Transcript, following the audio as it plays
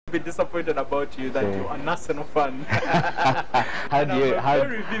been disappointed about you that you're an Arsenal fan. How do you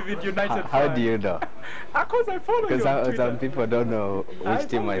very vivid United how fan. do you know? Because I follow you on Twitter. Some people don't know which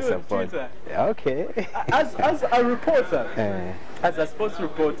team I support. Okay. As a reporter, as a sports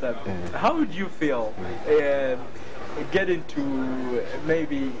reporter, how would you feel getting to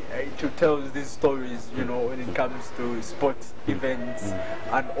maybe to tell these stories, you know, when it comes to sports events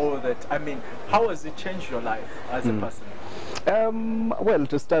and all that? I mean, how has it changed your life as a person? Well,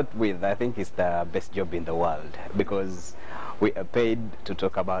 to start with, I think it's the best job in the world because we are paid to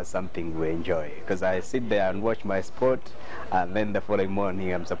talk about something we enjoy. Because I sit there and watch my sport, and then the following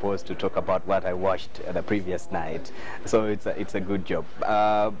morning I'm supposed to talk about what I watched the previous night. So it's a good job.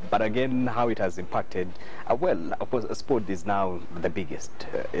 But again, how it has impacted, well, of course, sport is now the biggest.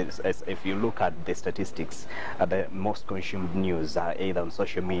 If you look at the statistics, the most consumed news are either on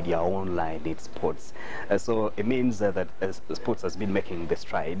social media or online. It's sports. So it means that sports has been making the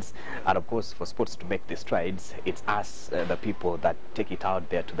strides, and of course, for sports to make the strides, it's us, the people that take it out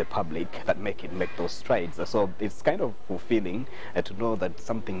there to the public, that make those strides. So it's kind of fulfilling to know that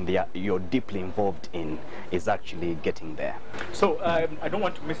something you're deeply involved in is actually getting there. So I don't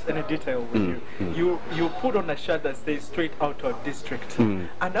want to miss any detail with you. You put on a shirt that says "Straight Out of District," and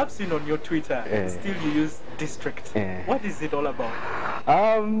I've seen on your Twitter still you use district. What is it all about?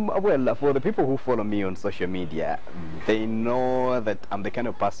 Well, for the people who follow me on social media, they know that I'm the kind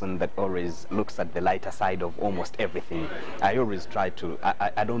of person that always looks at the lighter side of almost everything. I always try to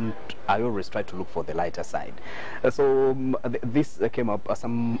always try to look for the lighter side. This came up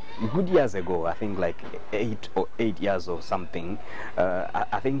some good years ago. I think like 8 years or something.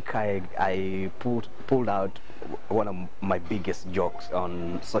 I think I pulled out one of my biggest jokes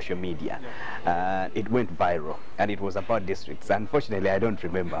on social media. It went viral, and it was about districts. Unfortunately, I don't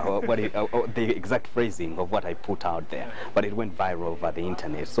remember the exact phrasing of what I put out there, but it went viral over the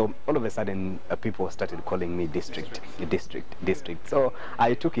internet. So all of a sudden, people started calling me district. So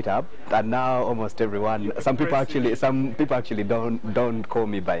I took it up, and now almost everyone, some people actually don't call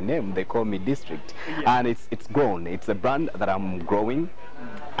me by name. They call me district, and it's grown. It's a brand that I'm growing.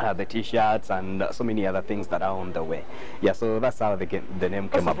 The t-shirts and so many other things that are on the way. Yeah, so that's how the name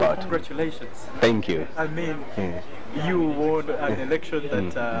came about. Congratulations. Thank you. I mean, you won an election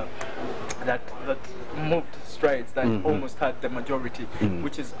that moved strides, that almost had the majority.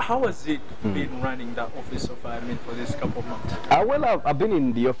 Which is, how has it been running that office for this couple of months? Well, I've been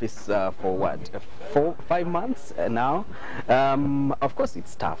in the office for what, 5 months now. Of course,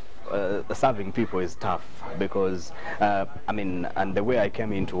 it's tough. Serving people is tough because and the way I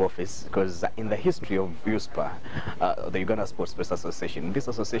came into office, because in the history of USPA, the Uganda Sports Press Association, this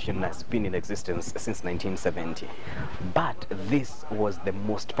association has been in existence since 1970, but this was the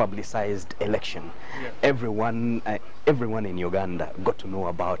most publicized election. Everyone in Uganda got to know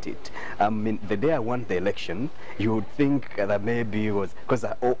about it. The day I won the election, you would think that maybe it was because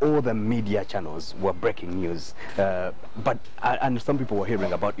all the media channels were breaking news, and some people were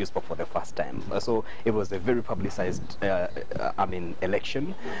hearing about USPA for the first time. So it was a very publicized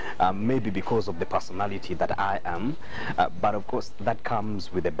election, maybe because of the personality that I am, but of course that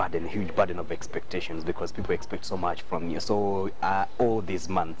comes with a huge burden of expectations, because people expect so much from you. So all these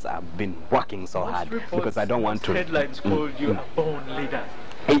months I've been working so hard because I don't want to. Headlines called you a born leader.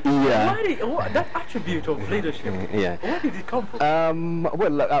 That attribute of leadership, where did it come from?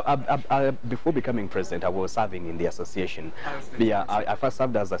 Well, before becoming president, I was serving in the association. I first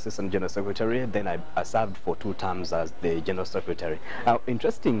served as assistant general secretary, then I served for 2 terms as the general secretary.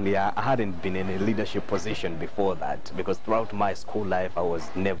 Interestingly, I hadn't been in a leadership position before that, because throughout my school life I was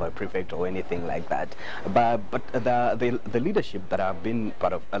never a prefect or anything like that. But the leadership that I've been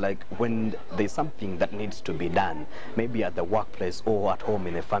part of, like when there's something that needs to be done, maybe at the workplace or at home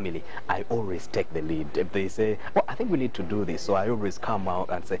in a family, I always take the lead. If they say, well, I think we need to do this, so I always come out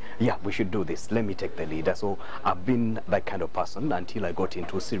and say, yeah, we should do this, let me take the lead. So I've been that kind of person until I got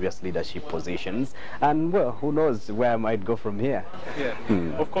into serious leadership positions, and well, who knows where I might go from here.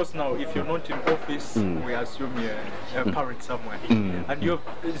 Of course, now if you're not in office, we assume you're a parent somewhere, and you've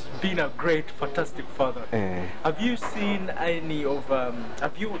been a great, fantastic father. Have you seen any of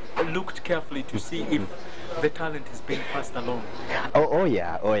have you looked carefully to see if the talent is being passed along? Oh yeah.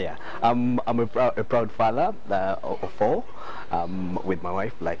 I'm a proud father of 4, with my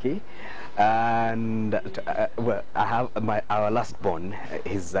wife Lucky. And well, I have our last born.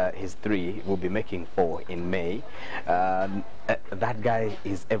 He's 3. Will be making 4 in May. That guy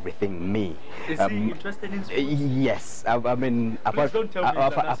is everything me. Is he interested in sports? Yes. I mean,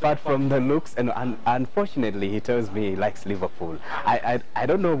 apart from the looks, and unfortunately, he tells me he likes Liverpool. I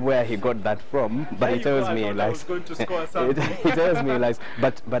don't know where he got that from, but he tells me he likes. He tells me he likes.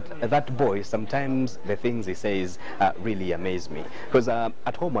 But that boy, sometimes the things he says really amaze me, because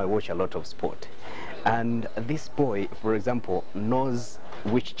at home I watch a lot of sport, and this boy, for example, knows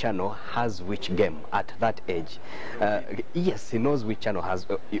which channel has which game at that age. Yes, he knows which channel has.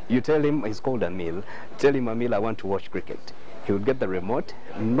 You tell him, he's called Emil. Tell him, Emil, I want to watch cricket. He will get the remote,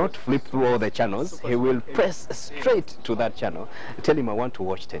 not flip through all the channels. He will press straight to that channel. Tell him, I want to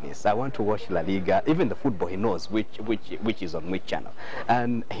watch tennis. I want to watch La Liga. Even the football, he knows which is on which channel,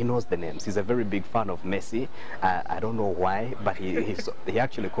 and he knows the names. He's a very big fan of Messi. I don't know why, but he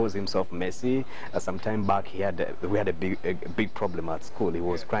actually calls himself Messi. Some time back, we had a big problem at school. He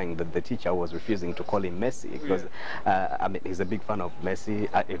was crying that the teacher was refusing to call him Messi because I mean, he's a big fan of Messi.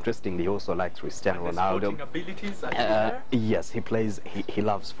 Interestingly, he also likes Cristiano Ronaldo. Abilities, yes, he plays. He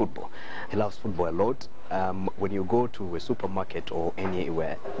loves football. He loves football a lot. When you go to a supermarket or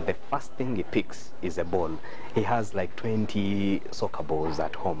anywhere, the first thing he picks is a ball. He has like 20 soccer balls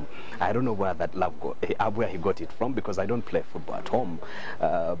at home. I don't know where that love where he got it from, because I don't play football at home.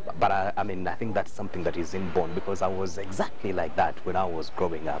 But I mean, I think that's something that is inborn, because I was exactly like that when I was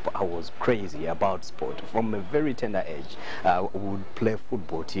growing up. I was crazy about sport from a very tender age. I would play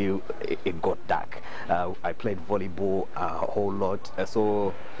football till it got dark. I played volleyball a whole lot.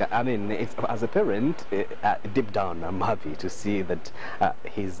 So I mean, as a parent, deep down, I'm happy to see that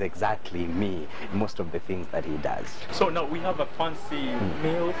he's exactly me. Most of the things that he does. So now we have a fancy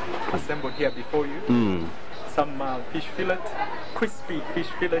meal assembled here before you. Some fish fillet, crispy fish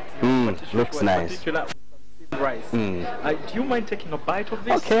fillet. Looks nice. Rice. Do you mind taking a bite of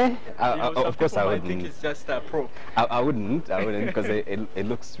this? Okay. Of course I wouldn't. I think it's just a prop. I wouldn't because it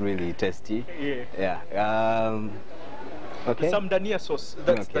looks really tasty. Yeah. Okay. Some Dania sauce.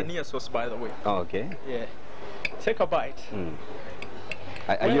 That's Dania sauce, by the way. Oh, okay. Yeah. Take a bite.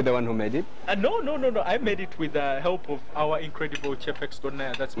 Are you the one who made it? No. I made it with the help of our incredible chef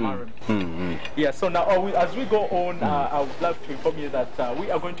extraordinaire. That's Marin. Yeah. So now, as we go on, I would love to inform you that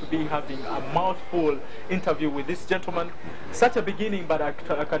we are going to be having a mouthful interview with this gentleman. Such a beginning, but I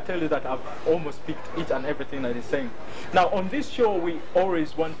can tell you that I've almost picked each and everything that he's saying. Now, on this show, we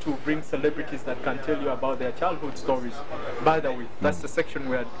always want to bring celebrities that can tell you about their childhood stories. By the way, that's the section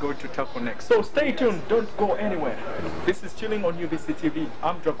we are going to tackle next. So stay tuned. Don't go anywhere. This is Chiiling on UBC TV.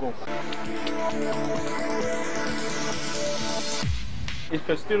 I'm Drago. If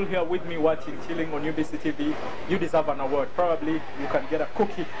you're still here with me watching Chiiling on UBC TV, you deserve an award. Probably you can get a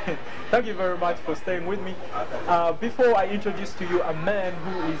cookie. Thank you very much for staying with me. Before I introduce to you a man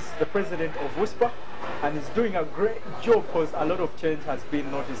who is the president of Whisper, and is doing a great job because a lot of change has been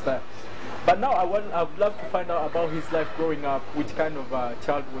noticed there. But now I would love to find out about his life growing up. Which kind of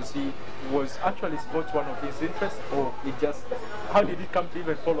child was he? Was actually sports one of his interests, or it just, how did it come to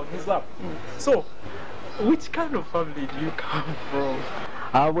even fall on his lap? So, which kind of family do you come from?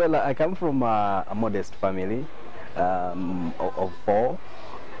 Well, I come from a modest family of 4,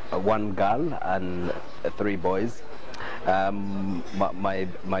 1 girl and 3 boys.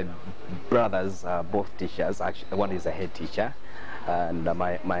 My brothers are both teachers. Actually, one is a head teacher, and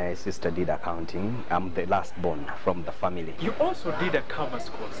my sister did accounting. I'm the last born from the family. You also did a commerce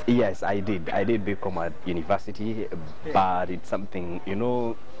course? Yes, I did. I did become at university, but it's something, you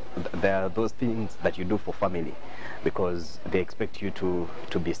know, there are those things that you do for family because they expect you to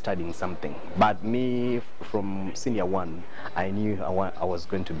be studying something. But me, from senior 1, I knew I was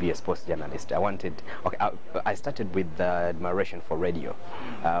going to be a sports journalist. I started with admiration for radio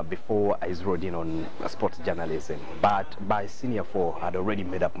before I zeroed in on sports journalism. But by senior 4, I'd already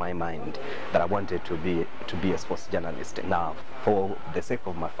made up my mind that I wanted to be a sports journalist. Now, for the sake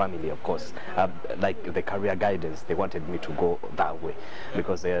of my family, of course, like the career guidance, they wanted me to go that way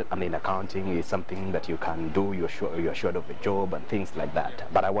because I mean, accounting is something that you can do. You're sure of a job and things like that.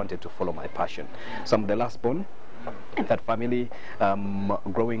 But I wanted to follow my passion. So I'm the last born in that family.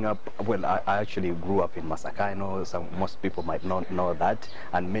 Growing up, well, I actually grew up in Masaka. I know most people might not know that,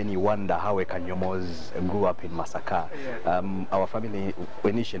 and many wonder how a Kanyomos grew up in Masaka. Our family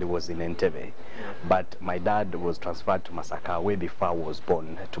initially was in Entebbe, but my dad was transferred to Masaka way before I was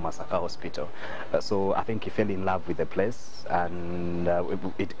born, to Masaka Hospital. So I think he fell in love with the place, and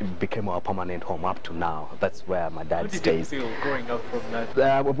it it became our permanent home up to now. That's where my How dad did you stays. feel growing up from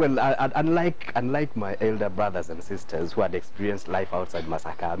that? Well, unlike my elder brothers and sisters who had experienced life outside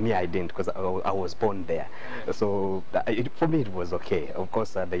Masaka, me I didn't, because I was born there. So for me it was okay. Of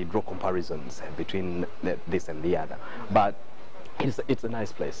course, they draw comparisons between this and the other, but it's a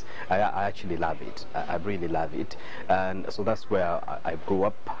nice place. I actually love it. I really love it, and so that's where I grew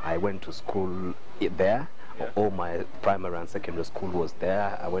up. I went to school there. All my primary and secondary school was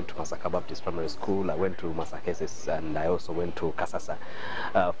there. I went to Masaka Baptist Primary School. I went to Masakeses, and I also went to Kasasa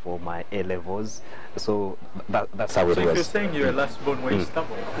for my A levels. So that's how it was. So if you're saying you're last born, were you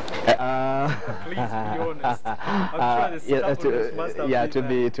stubborn? Please be honest. I'm sure the stubbornness must have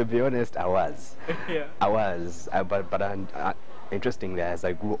been to be honest, I was. Yeah. I was, but interestingly, as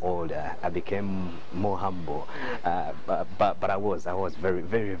I grew older, I became more humble. But I was very,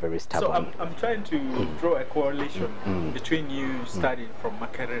 very, very stubborn. So I'm trying to draw a correlation between you studying from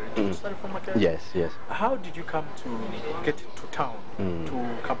Makerere. Did you study from Makerere? Yes, yes. How did you come to get to town,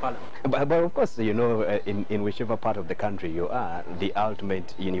 to Kampala? But of course, you know, in whichever part of the country you are, the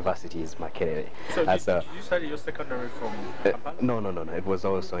ultimate university is Makerere. So did you study your secondary from Kampala? No. It was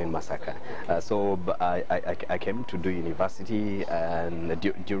also in Masaka. So I came to do university, and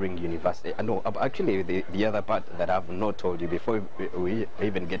during university, no, actually the other part that I've not told you before we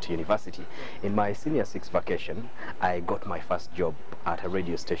even get to university, in my senior 6 vacation, I got my first job at a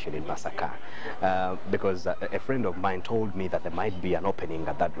radio station in Masaka, because a friend of mine told me that there might be an opening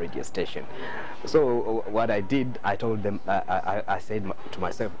at that radio station. So what I did, I told them, I said to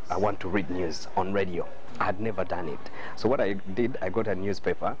myself, I want to read news on radio. I had never done it. So what I did, I got a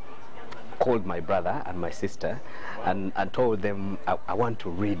newspaper, called my brother and my sister, and told them, I want to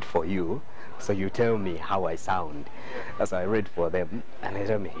read for you, so you tell me how I sound. So I read for them, and they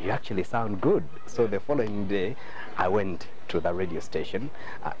told me, you actually sound good. So the following day, I went to the radio station.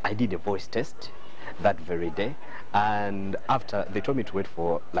 I did a voice test that very day, and after, they told me to wait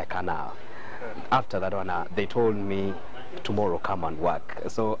for like an hour. After that 1 hour, they told me, tomorrow come and work.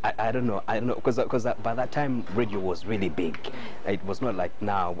 So I don't know, because by that time radio was really big. It was not like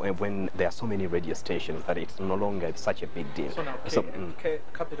now when there are so many radio stations that it's no longer such a big deal. So now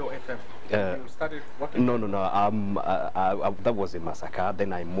Capital FM, you started working? No, that was in Masaka.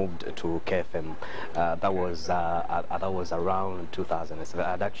 Then I moved to KFM. That was around 2007.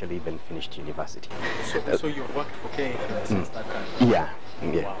 I'd actually even finished university. So you've worked for KFM since that time? Yeah.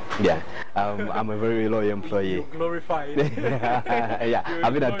 Wow. Yeah. I'm a very loyal employee. You're glorified. Yeah,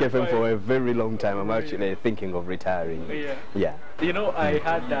 I've been at KFM for a very long time. I'm actually thinking of retiring. Yeah. You know, I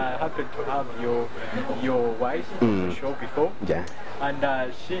had happened to have your wife on the show before. Yeah.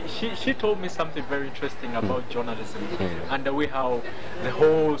 And she told me something very interesting about journalism and the way how the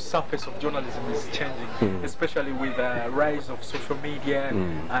whole surface of journalism is changing, especially with the rise of social media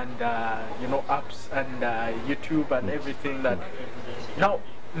and you know, apps and YouTube and everything. That now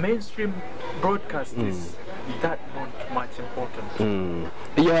mainstream broadcast is that not much important.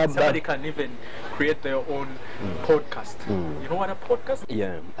 Yeah, somebody can even create their own podcast. You know what a podcast is?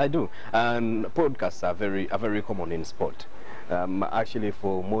 Yeah, I do. And podcasts are very common in sport. Actually,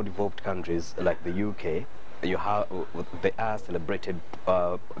 for more developed countries like the UK, they are celebrated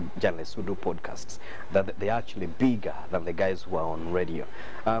journalists who do podcasts. That they are actually bigger than the guys who are on radio.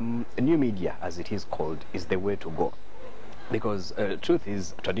 New media, as it is called, is the way to go. Because truth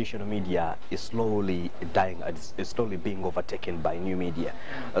is, traditional media is slowly dying, is slowly being overtaken by new media.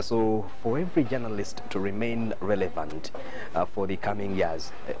 So for every journalist to remain relevant for the coming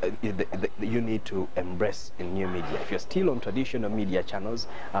years, you need to embrace in new media. If you're still on traditional media channels,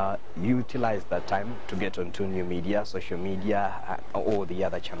 utilize that time to get onto new media, social media, all the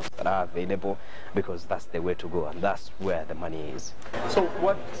other channels that are available, because that's the way to go, and that's where the money is. So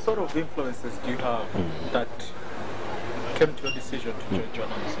what sort of influences do you have that came to your decision to join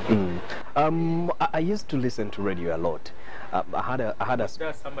journalism? I used to listen to radio a lot. I had a. Is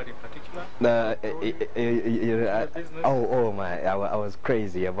there somebody in particular? Oh my! I was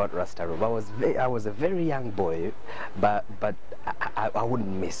crazy about Rasta Rob. I was a very young boy, but I wouldn't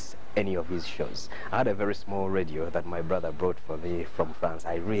miss any of his shows. I had a very small radio that my brother brought for me from France.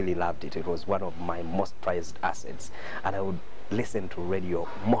 I really loved it. It was one of my most prized assets, and I would listen to radio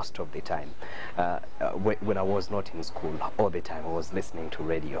most of the time. When I was not in school, all the time I was listening to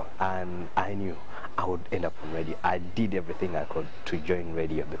radio, and I knew I would end up on radio. I did everything I could to join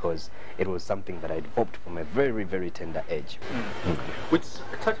radio because it was something that I developed from a very, very tender age. With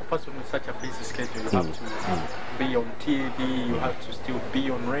such a person with such a busy schedule, you have to be on TV, you have to still be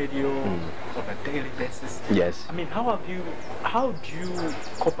on radio on a daily basis. Yes. I mean, how do you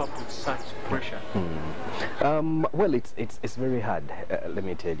cope up with such pressure? Well, it's very hard. Let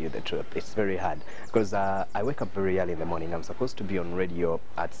me tell you the truth. It's very hard because I wake up very early in the morning. I'm supposed to be on radio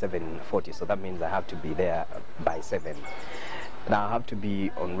at 7:40, so that means I have to be there by 7. Now I have to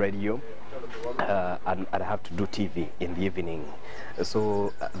be on radio and I have to do TV in the evening.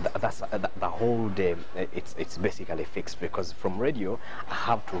 So that's the whole day. It's basically fixed because from radio I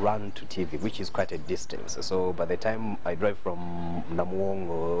have to run to TV, which is quite a distance. So by the time I drive from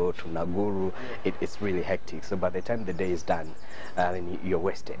Namuongo to Naguru, it's really hectic. So by the time the day is done, you're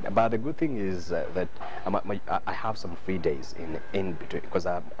wasted. But the good thing is that I have some free days in between because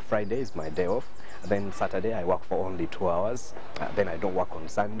Friday is my day off. Then Saturday I work for only 2 hours. Then I don't work on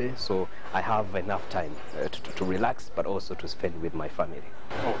Sunday, so I have enough time to relax, but also to spend with my family.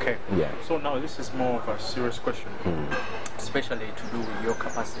 Okay. Yeah. So now this is more of a serious question, especially to do with your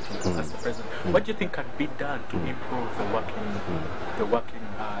capacity as the president. What do you think can be done to improve the working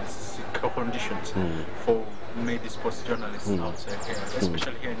conditions for maybe sports journalists outside here,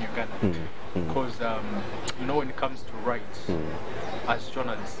 especially here in Uganda? Because you know, when it comes to rights as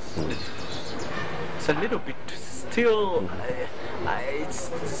journalists, it's a little bit still.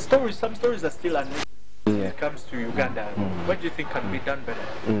 Some stories are still unknown. When it comes to Uganda, what do you think can be done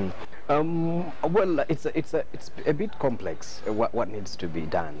better? Well, it's a bit complex what needs to be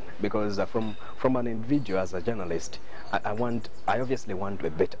done because from an individual as a journalist, I obviously want a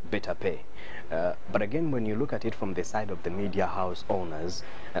better pay. But again, when you look at it from the side of the media house owners,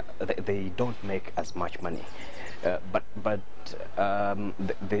 they don't make as much money. But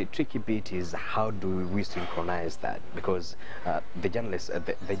the tricky bit is how do we synchronize that, because the journalists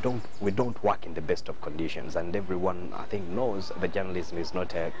we don't work in the best of conditions, and everyone I think knows that journalism is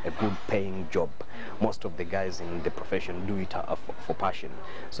not a good paying job. Most of the guys in the profession do it for passion,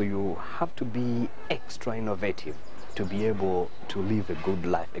 so you have to be extra innovative to be able to live a good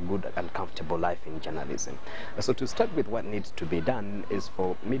life, a good and comfortable life in journalism. So to start with, what needs to be done is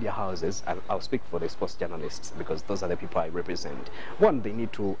for media houses, and I'll speak for the sports journalists because those are the people I represent. One, they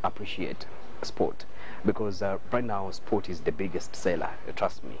need to appreciate sport because right now sport is the biggest seller,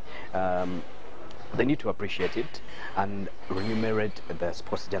 trust me. They need to appreciate it and remunerate the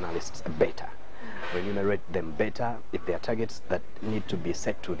sports journalists better. Remunerate them better. If there are targets that need to be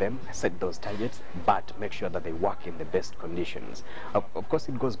set to them, set those targets, but make sure that they work in the best conditions. Of course,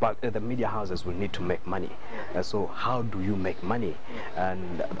 it goes back, the media houses will need to make money. So how do you make money?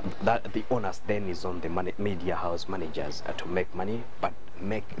 And the onus then is on the media house managers to make money, but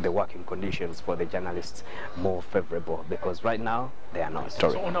make the working conditions for the journalists more favorable, because right now they are not.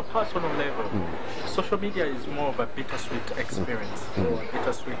 So on a personal level, social media is more of a bittersweet experience, or a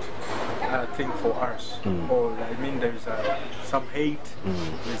bittersweet thing for us. Or I mean, there's some hate,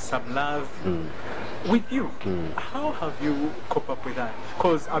 there's some love. With you, how have you cope up with that?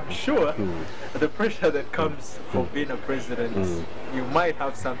 Because I'm sure the pressure that comes from being a president, you might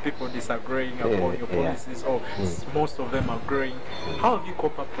have some people disagreeing upon your policies, or most of them are agreeing. How have you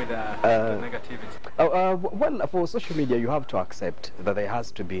cope up with the negativity? Well, for social media, you have to accept that there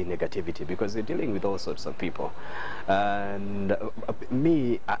has to be negativity because you're dealing with all sorts of people. And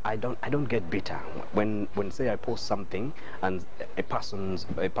me, I don't get bitter when say I post something and a person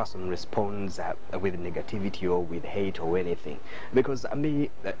responds with negativity or with hate or anything, because me,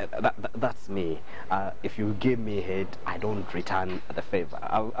 that's me. If you give me hate, I don't return the favor.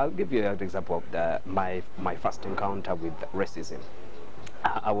 I'll give you an example of my first encounter with racism.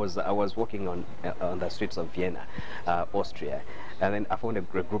 I was walking on the streets of Vienna, Austria, and then I found a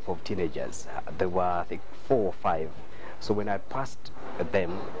group of teenagers. There were, I think, 4 or 5. So when I passed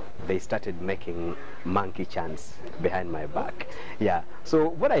them, they started making monkey chants behind my back. Yeah. So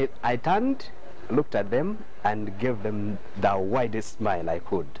what I turned, looked at them, and gave them the widest smile I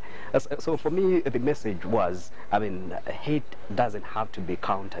could. So for me, the message was, I mean, hate doesn't have to be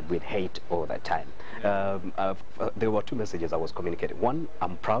countered with hate all the time. There were 2 messages I was communicating. One,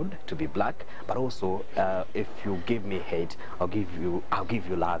 I'm proud to be black, but also if you give me hate, I'll give you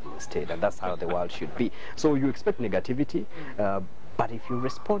love instead, and that's how the world should be. So you expect negativity, but if you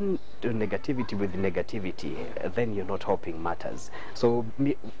respond to negativity with negativity, then you're not helping matters. So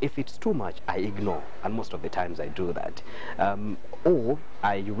if it's too much, I ignore, and most of the times I do that. Or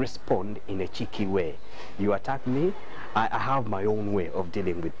I respond in a cheeky way. You attack me, I have my own way of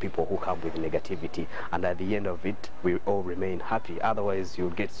dealing with people who come with negativity, and at the end of it, we all remain happy. Otherwise,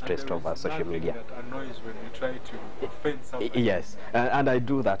 you'll get stressed over social media. That annoys when you try to offend somebody. Yes, and I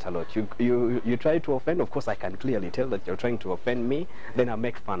do that a lot. You try to offend. Of course, I can clearly tell that you're trying to offend me. Then I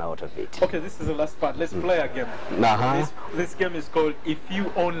make fun out of it. Okay, this is the last part. Let's play a game. This game is called If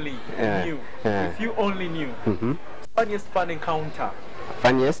You Only Knew. If you only knew. Funniest fun encounter.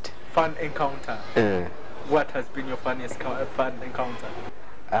 Funniest fun encounter. What has been your funniest fun encounter?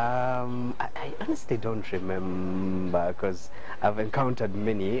 I honestly don't remember because I've encountered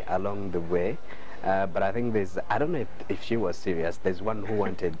many along the way. But I think I don't know if she was serious. There's one who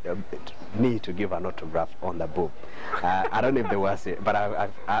wanted me to give an autograph on the book. I don't know if they were serious, but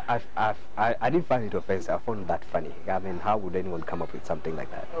I didn't find it offensive. I found that funny. I mean, how would anyone come up with something like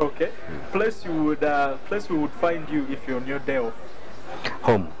that? Okay. Place we would find you if you're on your day off.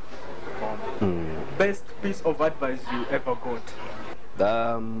 Home. Best piece of advice you ever got?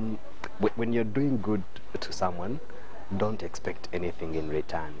 When you're doing good to someone, don't expect anything in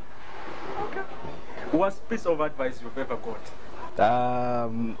return. Okay. Worst piece of advice you've ever got?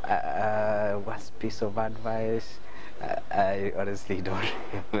 Worst piece of advice? I honestly don't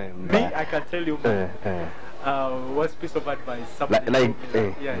remember. Me, I can tell you. Worst piece of advice? Somebody told me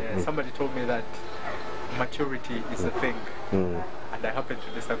that, somebody told me that maturity is a thing. And I happen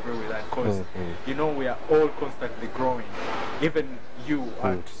to disagree with that because, you know, we are all constantly growing. Even you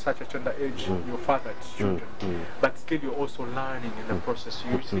at such a tender age, your father children, but still you're also learning in the process.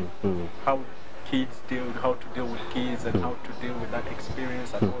 You see how kids how to deal with kids and how to deal with that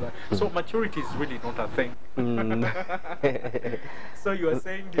experience and all that. So maturity is really not a thing. So you are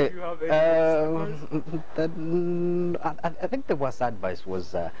saying, did you have any I think the worst advice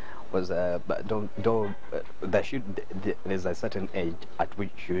was but there's a certain age at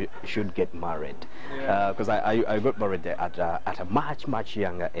which you should get married, because I got married at a much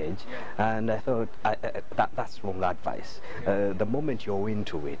younger age, and I thought that's wrong advice. The moment you're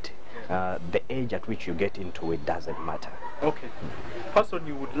into it, the age at which you get into it doesn't matter. Okay. Person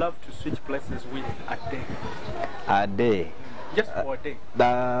you would love to switch places with a day? A day? Just for a day.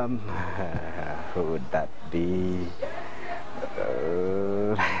 Who would that be?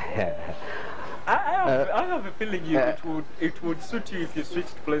 I have a feeling it would suit you if you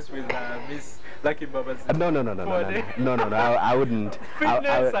switched place with Miss Lucky Baba's. No. I wouldn't.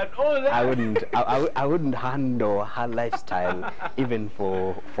 Fitness and all that. I wouldn't handle her lifestyle even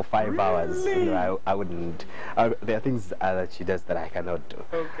for 5 hours. No, I wouldn't. There are things that she does that I cannot do.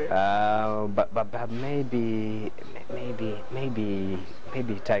 Okay. But maybe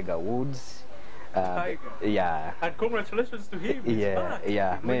Tiger Woods. Tiger. Yeah. And congratulations to him.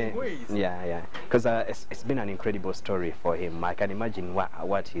 Because it's been an incredible story for him. I can imagine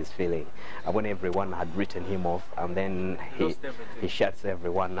what he's feeling when everyone had written him off, and then he shuts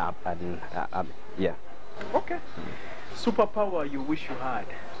everyone up, and yeah. Okay. Superpower you wish you had?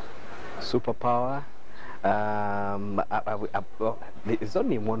 Superpower? There's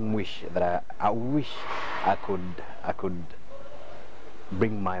only one wish that I wish I could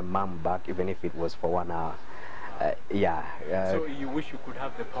bring my mom back, even if it was for 1 hour. So you wish you could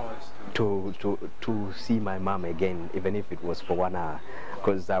have the powers to see my mom again, even if it was for 1 hour,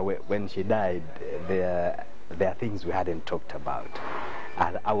 because when she died, there are things we hadn't talked about,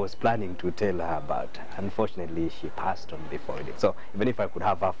 and I was planning to tell her about. Unfortunately, she passed on before it. So even if I could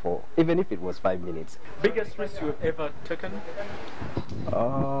have her for, even if it was 5 minutes. Biggest risk you've ever taken?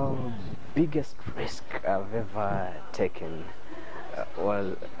 Biggest risk I've ever taken.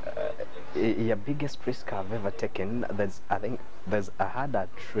 Biggest risk I've ever taken. I had a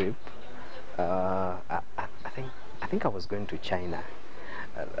trip. I think I was going to China,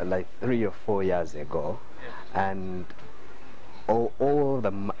 like 3 or 4 years ago, and all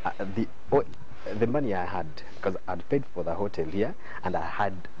the money I had, because I'd paid for the hotel here and I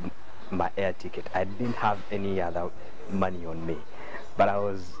had my air ticket. I didn't have any other money on me, but I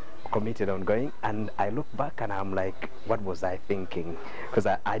was committed on going, and I look back and I'm like, what was I thinking? Because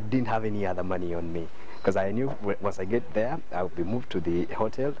I didn't have any other money on me, because I knew once I get there I'll be moved to the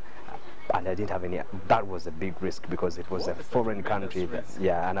hotel, and I didn't have any. That was a big risk because it was a foreign country.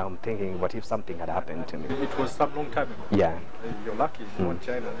 And I'm thinking, what if something had happened to me? It was some long time ago. Yeah. You're lucky you want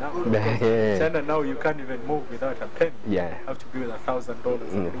China now. China now you can't even move without a penny. Yeah. You have to be with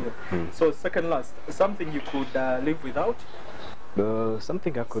 $1,000. So second last, something you could live without?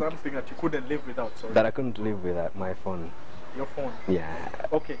 Something that you couldn't live without. Sorry. That I couldn't live without. My phone. Your phone? Yeah.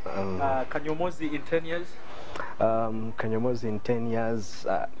 Okay. Kanyomozi in 10 years? Kanyomozi in 10 years,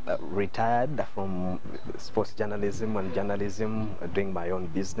 retired from sports journalism and journalism, doing my own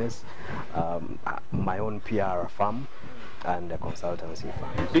business, my own PR firm, and a consultancy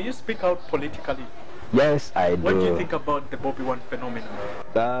firm. Do you speak out politically? Yes, I do. What do you think about the Bobby Wine phenomenon?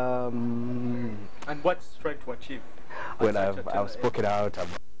 And what's trying to achieve? Well, I've spoken out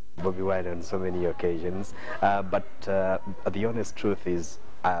about Bobby Wine on so many occasions, but the honest truth is,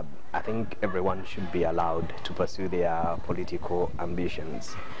 I think everyone should be allowed to pursue their political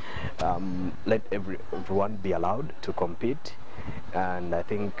ambitions. Let everyone be allowed to compete, and I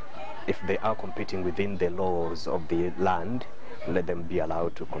think if they are competing within the laws of the land, let them be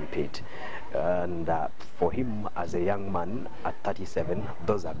allowed to compete. And for him as a young man at 37,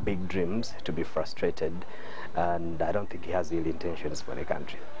 those are big dreams to be frustrated, and I don't think he has ill intentions for the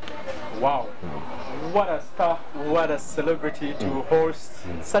country. Wow, what a star, what a celebrity to host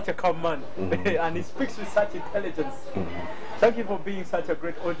such a calm man. And he speaks with such intelligence. Thank you for being such a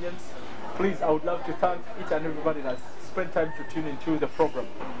great audience. Please, I would love to thank each and everybody that spent time to tune into the program.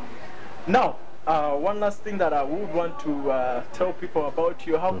 Now, one last thing that I would want to tell people about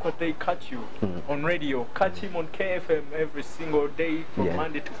you. How could they catch you on radio? Catch him on KFM every single day from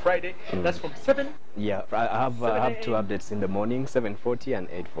Monday to Friday. That's from 7. Yeah, I have 2 updates in the morning, 7:40 and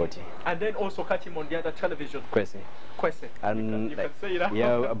 8:40. And then also catch him on the other television. Kwesi. And you can say that.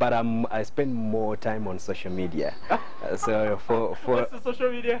 Yeah, but I spend more time on social media. So what's the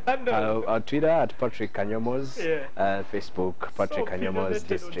social media handle? On Twitter at Patrick Kanyomos, Facebook Patrick So Kanyomos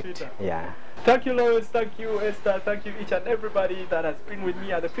District. Yeah. Thank you, Lois. Thank you, Esther. Thank you, each and everybody that has been with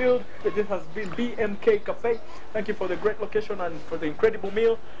me at the field. This has been BMK Cafe. Thank you for the great location and for the incredible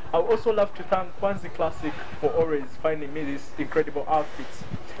meal. I would also love to thank Kwanzi Classic for always finding me these incredible outfits.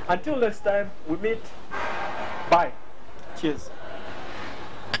 Until next time, we meet. Bye. Cheers.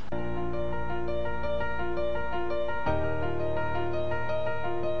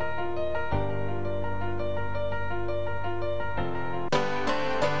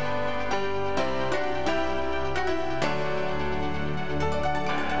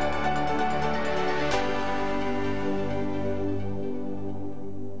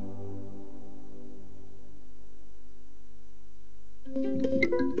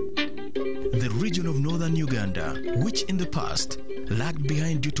 The region of northern Uganda, which in the past lagged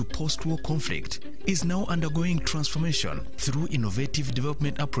behind due to post-war conflict, is now undergoing transformation through innovative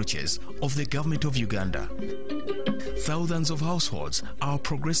development approaches of the government of Uganda. Thousands of households are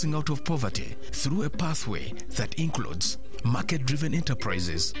progressing out of poverty through a pathway that includes market-driven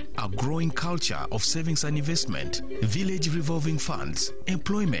enterprises, a growing culture of savings and investment, village revolving funds,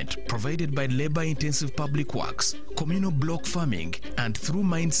 employment provided by labor-intensive public works, communal block farming, and through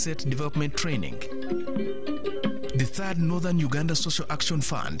mindset development training. The third Northern Uganda Social Action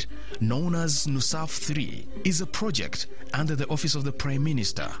Fund, known as NUSAF 3, is a project under the Office of the Prime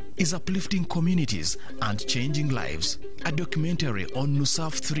Minister, is uplifting communities and changing lives. A documentary on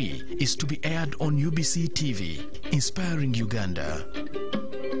NUSAF 3 is to be aired on UBC TV, inspiring Uganda.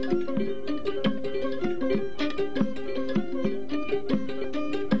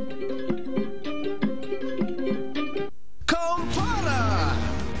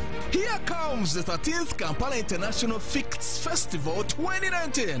 The 13th Kampala International Fix Festival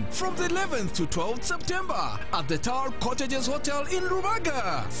 2019 from the 11th to 12th September at the Tower Cottages Hotel in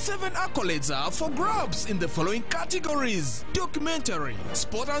Rubaga. 7 accolades are for grabs in the following categories: documentary,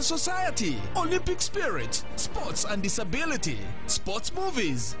 sport and society, Olympic spirit, sports and disability, sports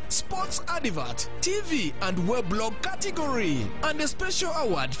movies, sports advert, TV and weblog category, and a special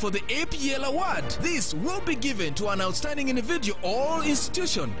award for the APL award. This will be given to an outstanding individual or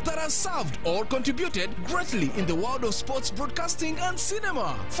institution that has served or contributed greatly in the world of sports broadcasting and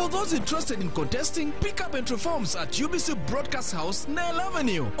cinema. For those interested in contesting, pick up entry forms at UBC Broadcast House, Nile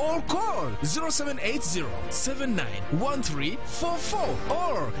Avenue, or call 0780-791344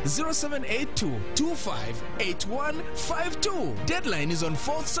 or 0782-258152. Deadline is on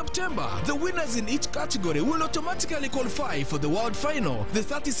 4th September. The winners in each category will automatically qualify for the World Final, the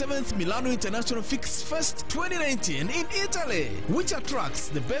 37th Milano International Fix Fest 2019 in Italy, which attracts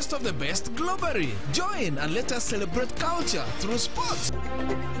the best of the best globally. Join and let us celebrate culture through sports.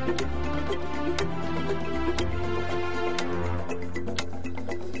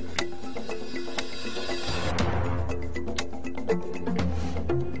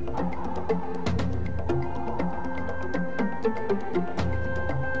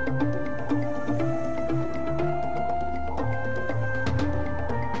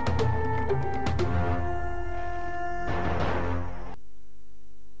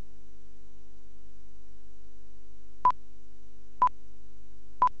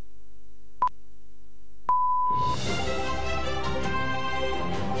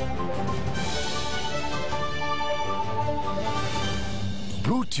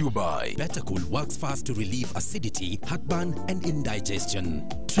 Brought to you by Bettercool works fast to relieve acidity, heartburn, and indigestion.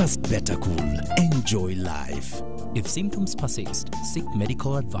 Trust Bettercool. Enjoy life. If symptoms persist, seek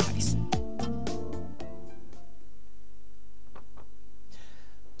medical advice.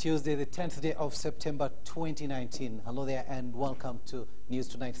 Tuesday, the 10th day of September 2019. Hello there and welcome to News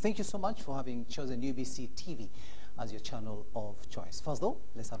Tonight. Thank you so much for having chosen UBC TV as your channel of choice. First though,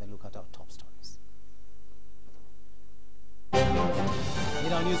 let's have a look at our top stories.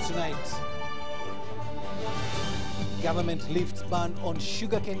 In our news tonight, government lifts ban on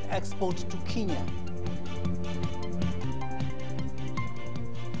sugarcane export to Kenya.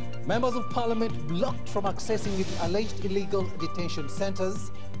 Members of Parliament blocked from accessing the alleged illegal detention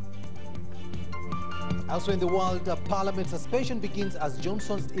centers. Also in the world, Parliament suspension begins as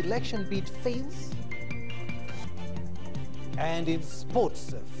Johnson's election bid fails. And in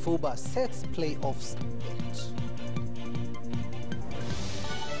sports, FUBA sets playoffs date.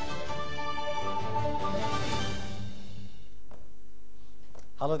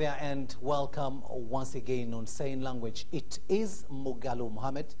 Hello there and welcome once again on Sign Language. It is Mugalu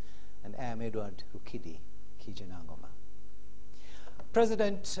Mohammed and I am Edward Rukidi Kijanangoma.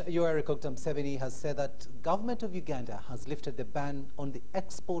 President Yoweri Museveni has said that government of Uganda has lifted the ban on the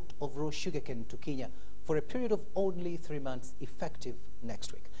export of raw sugarcane to Kenya for a period of only 3 months, effective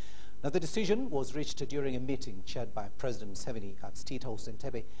next week. Now, the decision was reached during a meeting chaired by President Museveni at State House in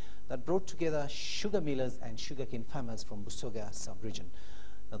Entebbe that brought together sugar millers and sugarcane farmers from Busoga sub-region.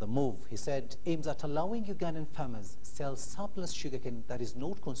 Now, the move, he said, aims at allowing Ugandan farmers sell surplus sugarcane that is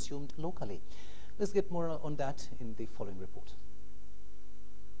not consumed locally. Let's get more on that in the following report.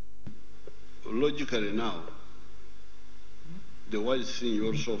 Logically now, the wise thing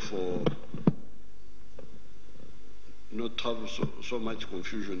also for not to have so much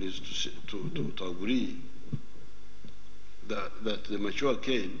confusion is to agree that the mature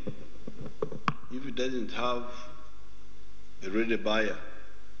cane, if it doesn't have a ready buyer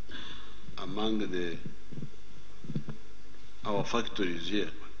among our factories here,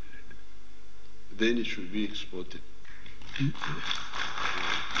 then it should be exported.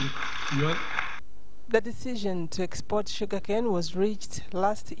 The decision to export sugarcane was reached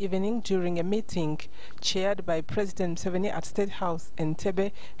last evening during a meeting chaired by President Museveni at State House in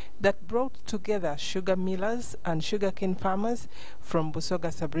Entebbe that brought together sugar millers and sugarcane farmers from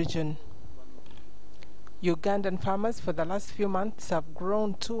Busoga sub-region. Ugandan farmers for the last few months have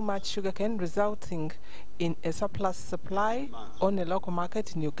grown too much sugarcane, resulting in a surplus supply on a local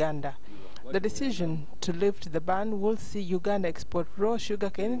market in Uganda. The decision to lift the ban will see Uganda export raw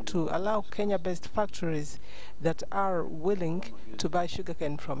sugarcane to allow Kenya-based factories that are willing to buy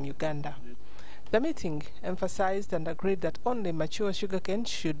sugarcane from Uganda. The meeting emphasized and agreed that only mature sugarcane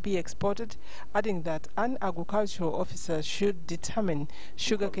should be exported, adding that an agricultural officer should determine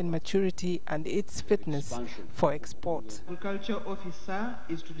sugarcane maturity and its fitness for export. The agricultural officer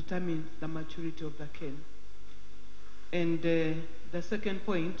is to determine the maturity of the cane. And the second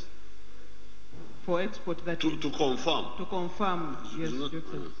point, for export, that to confirm. To confirm, yes, Your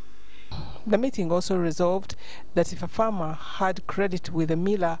Excellency. The meeting also resolved that if a farmer had credit with a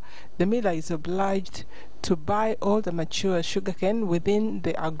miller, the miller is obliged to buy all the mature sugarcane within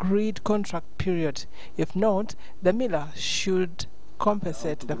the agreed contract period. If not, the miller should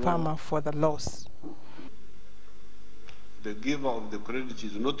compensate the farmer for the loss. The giver of the credit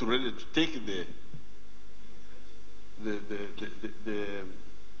is not ready to take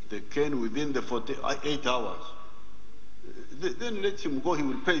the cane within the 48 hours. Then let him go, he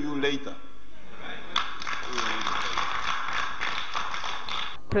will pay you later.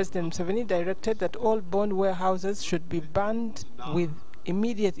 President Museveni directed that all bond warehouses should be banned with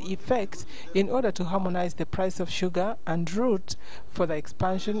immediate effect in order to harmonize the price of sugar and route for the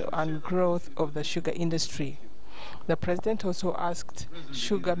expansion and growth of the sugar industry. The president also asked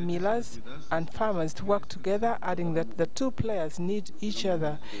sugar millers and farmers to work together, adding that the two players need each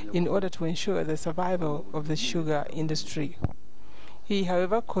other in order to ensure the survival of the sugar industry. He,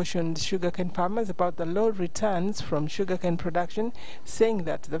 however, cautioned sugarcane farmers about the low returns from sugarcane production, saying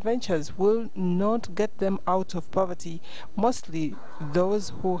that the ventures will not get them out of poverty, mostly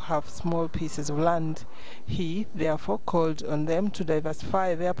those who have small pieces of land. He, therefore, called on them to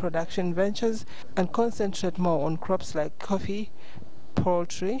diversify their production ventures and concentrate more on crops like coffee,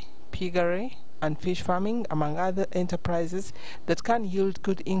 poultry, piggery, and fish farming, among other enterprises that can yield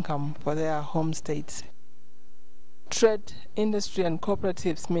good income for their home states. Trade, Industry and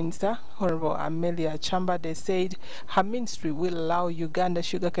Cooperatives Minister, Honorable Amelia Chambade, said her ministry will allow Uganda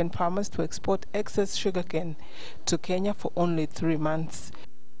sugarcane farmers to export excess sugarcane to Kenya for only 3 months.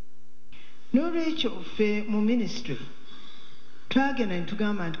 N'olwekyo ffe mu ministry twagenda ne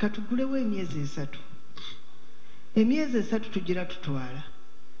tugamba nti katugulewo emyezi esatu tugira tutwala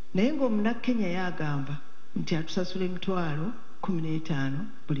naye ng'omunnakenya yagamba nti atusasula emitwalo 15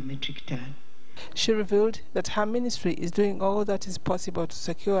 buli metric ton. She revealed that her ministry is doing all that is possible to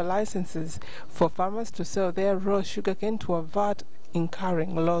secure licenses for farmers to sell their raw sugarcane to avert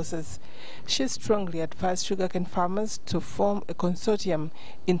incurring losses. She strongly advised sugarcane farmers to form a consortium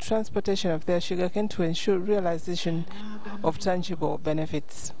in transportation of their sugarcane to ensure realization of tangible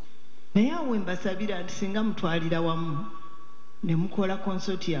benefits. President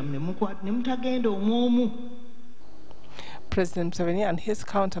Museveni and his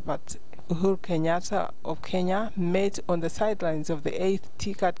counterpart Uhuru Kenyatta of Kenya met on the sidelines of the 8th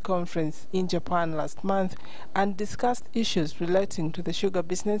TCAD conference in Japan last month and discussed issues relating to the sugar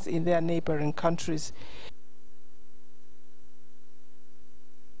business in their neighboring countries.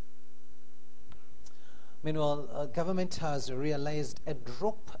 Meanwhile, government has realized a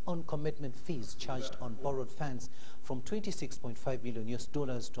drop on commitment fees charged on borrowed funds from $26.5 million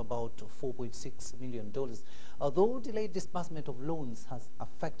to about $4.6 million, although delayed disbursement of loans has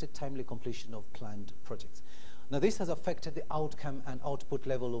affected timely completion of planned projects. Now, this has affected the outcome and output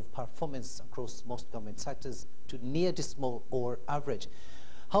level of performance across most government sectors to near dismal or average.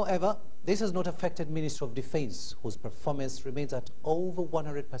 However, this has not affected Ministry of Defence, whose performance remains at over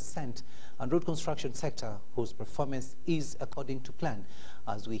 100%, and road construction sector, whose performance is according to plan,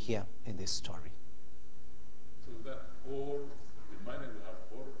 as we hear in this story. So that all the money we have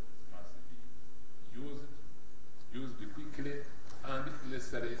borrowed must be used quickly, and if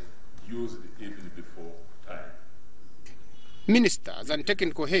necessary, used even before time. Ministers and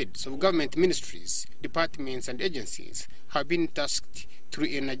technical heads of government ministries, departments and agencies have been tasked to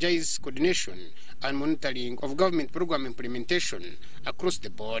energize coordination and monitoring of government program implementation across the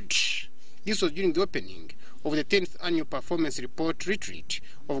board. This was during the opening of the 10th Annual Performance Report Retreat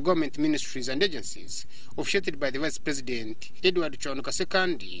of Government Ministries and Agencies, officiated by the Vice President Edward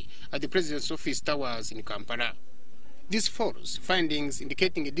Chawano at the President's Office Towers in Kampala. This follows findings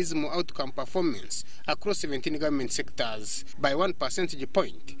indicating a dismal outcome performance across 17 government sectors by 1 percentage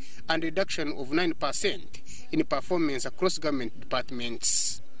point and a reduction of 9% in performance across government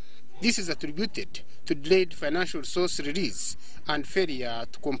departments. This is attributed to delayed financial resource release and failure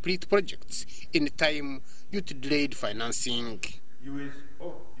to complete projects in time due to delayed financing. You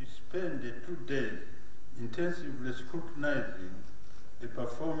spend 2 days intensively scrutinizing the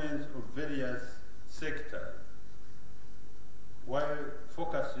performance of various sectors, while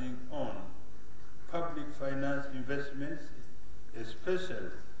focusing on public finance investments,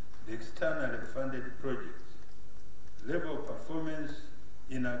 especially the externally funded projects, level of performance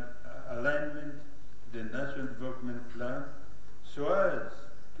in alignment to the National Development Plan, so as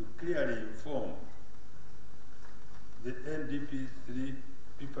to clearly inform the NDP3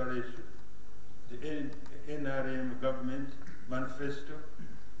 preparation, the NRM government manifesto,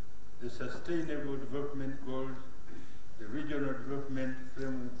 the Sustainable Development Goals, the regional development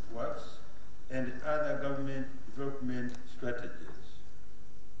frameworks, and other government development strategies.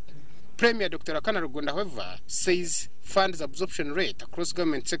 Premier Dr. Akana Rugonda, however, says funds absorption rate across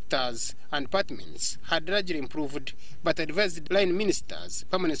government sectors and departments had largely improved, but advised line ministers,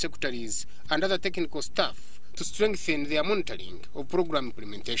 permanent secretaries, and other technical staff to strengthen their monitoring of program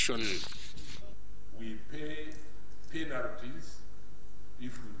implementation. We pay penalties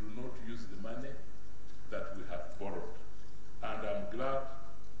if we do not use the money that we have borrowed. And I'm glad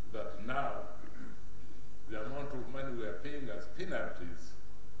that now the amount of money we are paying as penalties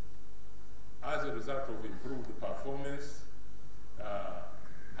as a result of improved performance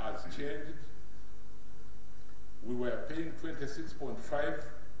has changed. We were paying $26.5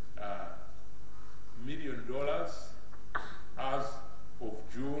 million as of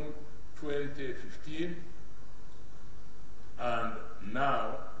June 2015, and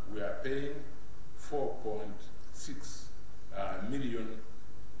now we are paying $4.6 million,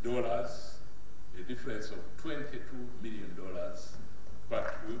 a difference of $22 million,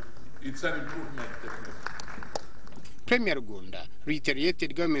 but it's an improvement, definitely. Premier Rugonda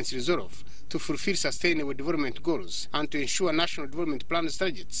reiterated government's resolve to fulfill sustainable development goals and to ensure national development plan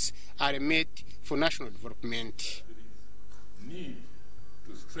strategies are met for national development. There is need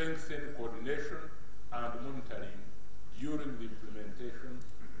to strengthen coordination and monitoring during the implementation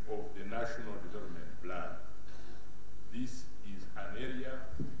of the national development plan. This is an area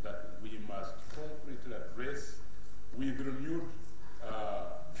that we must concretely address with renewed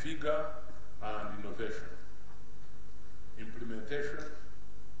vigor and innovation. Implementation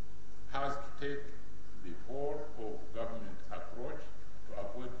has to take the whole of government approach to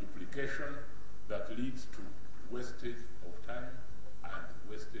avoid duplication that leads to wastage of time and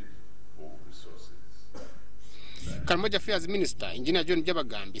wastage of resources. Karamoja Affairs Minister Engineer John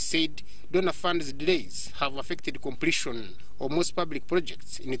Jabagambi said donor funds delays have affected completion of most public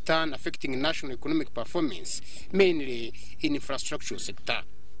projects, in turn affecting national economic performance, mainly in infrastructure sector.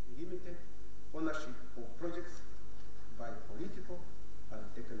 Limited ownership of projects by political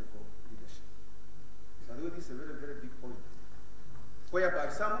is a very, very big point, whereby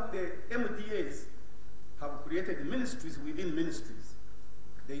some of the MDAs have created ministries within ministries.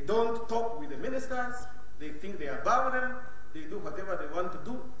 They don't talk with the ministers, they think they are above them, they do whatever they want to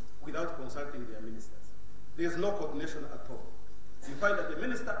do without consulting their ministers. There's no coordination at all. You find that the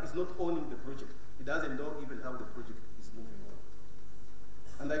minister is not owning the project. He doesn't know even how the project is moving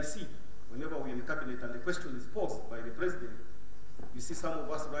on. And I see, whenever we're in cabinet and the question is posed by the president, you see some of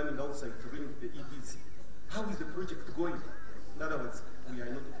us running outside to ring the EDs. How is the project going? In other words, we are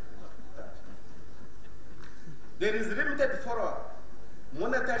not that. There is limited follow-up,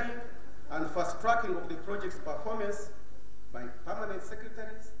 monitoring, and fast-tracking of the project's performance by permanent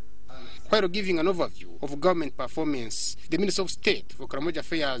secretaries. While giving an overview of government performance, the Minister of State for Karamoja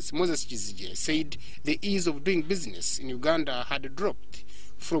Affairs, Moses Chiiling, said the ease of doing business in Uganda had dropped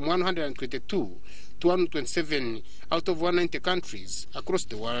from 122 to 127 out of 190 countries across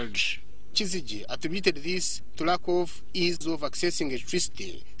the world. Chiiling attributed this to lack of ease of accessing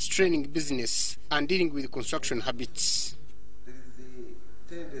electricity, straining business, and dealing with construction habits. There is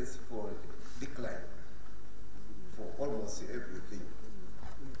a tendency for decline for almost everything.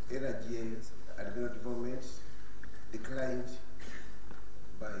 Energy and mineral development declined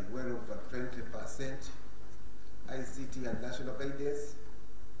by well over 20%. ICT and national guidance,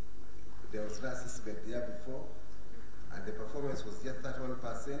 there was no assessment the year before, and the performance was just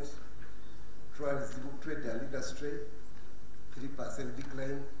 31%. Tourism, trade and industry, 3%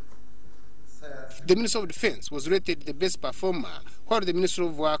 decline. The Minister of Defense was rated the best performer, while the Minister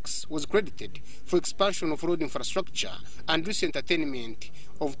of Works was credited for expansion of road infrastructure and recent attainment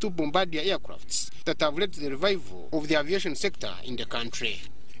of 2 Bombardier aircrafts that have led to the revival of the aviation sector in the country.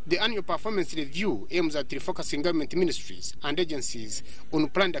 The annual performance review aims at refocusing government ministries and agencies on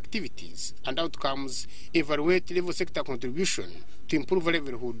planned activities and outcomes, evaluate level sector contribution to improve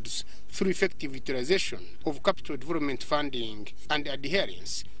livelihoods through effective utilization of capital development funding and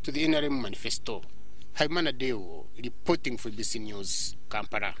adherence to the NRM manifesto. Haimana Deo, reporting for UBC News,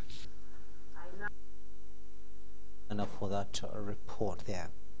 Kampala. Enough for that report there.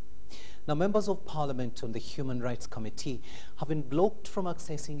 Now, members of Parliament on the Human Rights Committee have been blocked from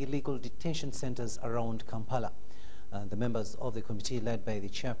accessing illegal detention centers around Kampala. The members of the committee, led by the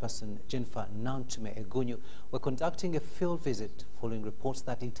chairperson, Jennifer Nantume Egunyu, were conducting a field visit following reports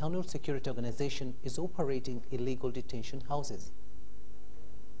that the Internal Security Organization is operating illegal detention houses.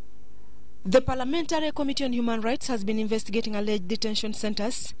 The Parliamentary Committee on Human Rights has been investigating alleged detention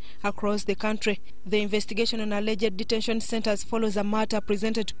centers across the country. The investigation on alleged detention centers follows a matter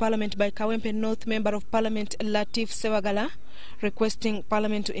presented to Parliament by Kawempe North Member of Parliament Latif Sewagala, requesting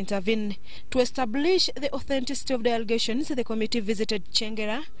Parliament to intervene. To establish the authenticity of the allegations, the committee visited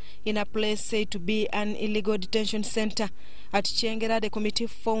Chengera, in a place said to be an illegal detention center. At Chengera, the committee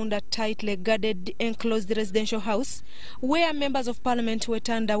found a tightly guarded, enclosed residential house where members of Parliament were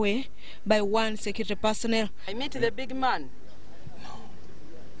turned away by one security personnel. I meet the big man. No,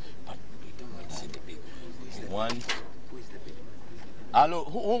 but we don't want to see the big one. Who is the big man? Hello,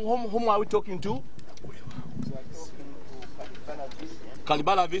 whom are we talking to?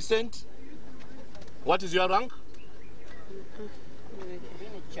 Kalibala Vincent. What is your rank? In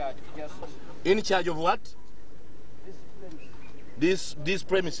charge, just. In charge of what? These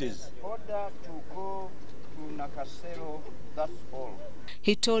premises. Order to go to Nakasero, that's all.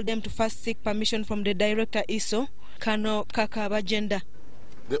 He told them to first seek permission from the director ISO, Colonel Kaka Bajenda.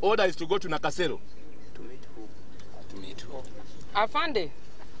 The order is to go to Nakasero. To meet who? To meet who?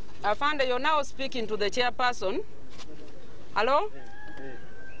 Afande, you're now speaking to the chairperson. Hello?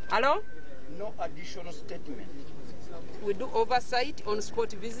 Hello? No additional statement. We do oversight on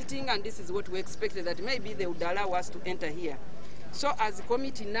spot visiting, and this is what we expected, that maybe they would allow us to enter here. So as a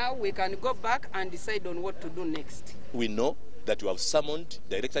committee now, we can go back and decide on what to do next. We know that you have summoned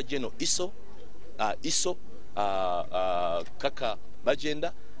Director General ISO, Kaka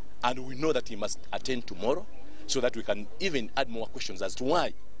Bajenda, and we know that he must attend tomorrow so that we can even add more questions as to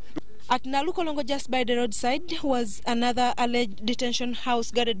why. At Nalukolongo, just by the roadside, was another alleged detention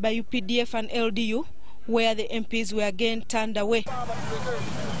house guarded by UPDF and LDU, where the MPs were again turned away.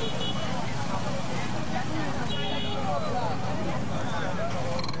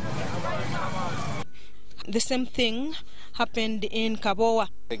 The same thing happened in Kabowa.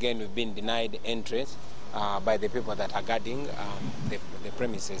 Again, we've been denied entrance by the people that are guarding the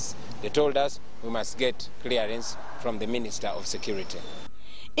premises. They told us we must get clearance from the Minister of Security.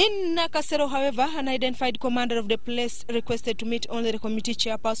 In Nakasero, however, an identified commander of the place requested to meet only the committee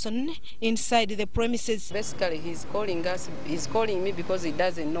chairperson inside the premises. Basically, he's calling me because he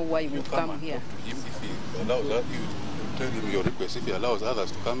doesn't know why we come here. To him if he allows us, tell him your request. If he allows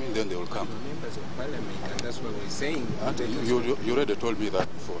others to come in, then they will come. Members of Parliament, and that's what we're saying. You already told me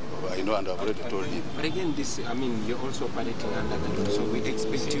that before. I know, and I've already told him. But again, this, I mean, you're also operating under the law, so we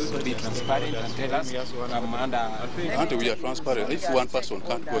expect you to be transparent and tell us Until we are transparent. If one person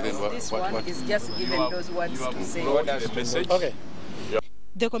can't go, then what? Is just giving those words to say. Okay.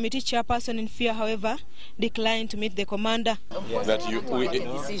 The committee chairperson in fear, however, declined to meet the commander. That we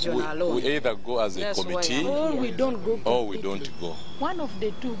either go as a committee or we don't go. Or we don't go. One of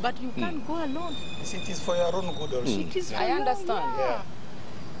the two, but you can't go alone. It is for your own good also. It is for I understand. Yeah.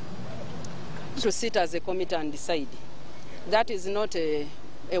 To sit as a committee and decide. That is not a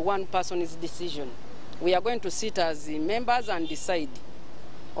one person's decision. We are going to sit as members and decide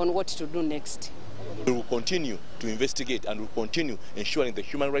on what to do next. We will continue to investigate and will continue ensuring the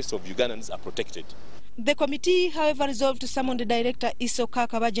human rights of Ugandans are protected. The committee, however, resolved to summon the director, Isoka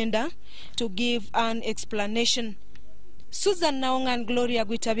Kabagenda, to give an explanation. Susan Naong and Gloria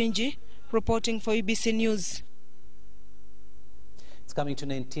Guitabinji reporting for UBC News. It's coming to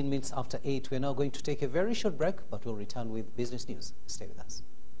 19 minutes after 8. We're now going to take a very short break, but we'll return with business news. Stay with us.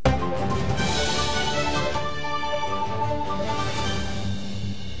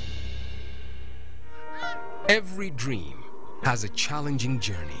 Every dream has a challenging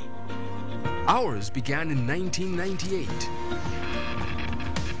journey. Ours began in 1998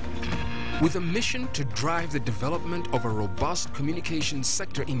 with a mission to drive the development of a robust communications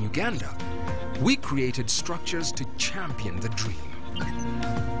sector in Uganda. We created structures to champion the dream.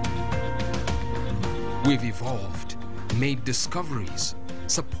 We've evolved, made discoveries,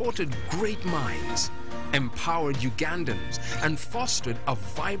 supported great minds, empowered Ugandans, and fostered a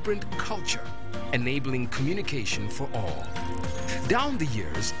vibrant culture, enabling communication for all. Down the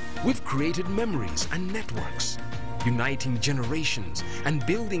years, we've created memories and networks, uniting generations and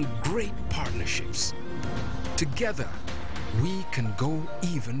building great partnerships. Together, we can go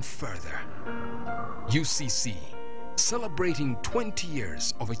even further. UCC, celebrating 20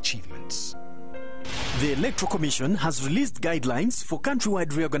 years of achievements. The Electoral Commission has released guidelines for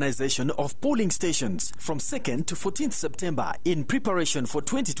countrywide reorganization of polling stations from 2nd to 14th September in preparation for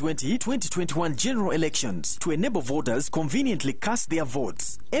 2020-2021 general elections to enable voters conveniently cast their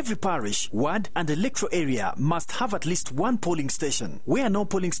votes. Every parish, ward and electoral area must have at least one polling station. Where no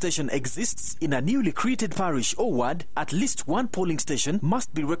polling station exists in a newly created parish or ward, at least one polling station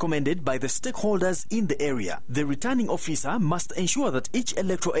must be recommended by the stakeholders in the area. The returning officer must ensure that each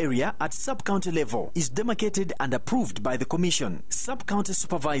electoral area at sub-county level is demarcated and approved by the Commission. Sub-county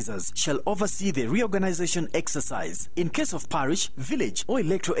supervisors shall oversee the reorganization exercise. In case of parish, village or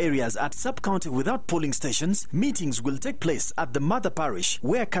electoral areas at sub-county without polling stations, meetings will take place at the mother parish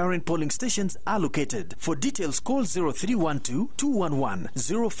where current polling stations are located. For details, call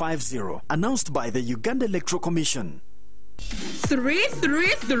 0312-211-050. Announced by the Uganda Electoral Commission.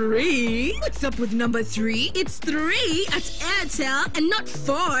 333. What's up with number 3? It's 3 at Airtel and not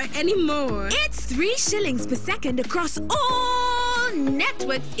 4 anymore. It's 3 shillings per second across all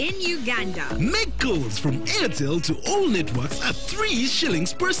networks in Uganda. Make calls from Airtel to all networks at 3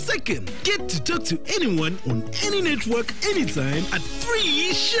 shillings per second. Get to talk to anyone on any network anytime at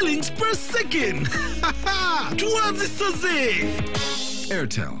 3 shillings per second. Ha ha!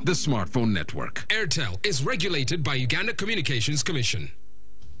 Airtel, the smartphone network. Airtel is regulated by Uganda Communications Commission.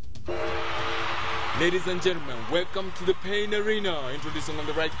 Ladies and gentlemen, welcome to the Pain Arena. Introducing on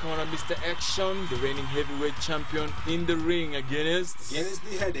the right corner, Mr. Action, the reigning heavyweight champion in the ring against the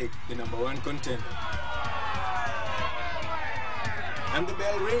Headache, the #1 contender. And the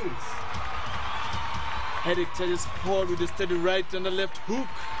bell rings. Headache charges forward with a steady right and a left hook.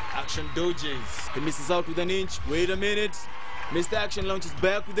 Action dodges. He misses out with an inch. Wait a minute. Mr. Action launches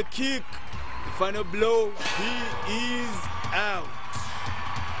back with a kick. The final blow, he is out.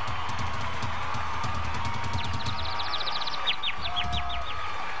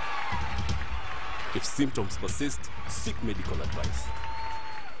 If symptoms persist, seek medical advice.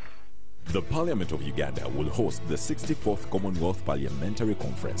 The Parliament of Uganda will host the 64th Commonwealth Parliamentary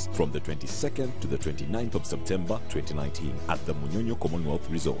Conference from the 22nd to the 29th of September 2019 at the Munyonyo Commonwealth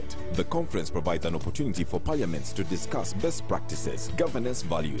Resort. The conference provides an opportunity for parliaments to discuss best practices, governance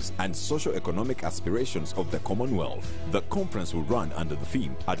values, and socio-economic aspirations of the Commonwealth. The conference will run under the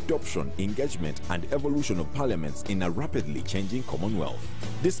theme Adoption, Engagement, and Evolution of Parliaments in a Rapidly Changing Commonwealth.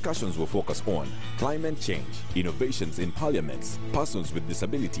 Discussions will focus on climate change, innovations in parliaments, persons with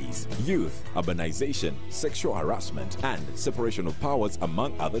disabilities, youth, urbanization, sexual harassment, and separation of powers,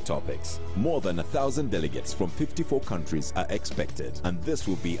 among other topics. More than 1,000 delegates from 54 countries are expected, and this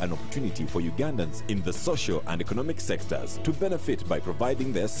will be an opportunity for Ugandans in the social and economic sectors to benefit by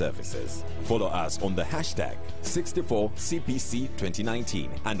providing their services. Follow us on the hashtag 64CPC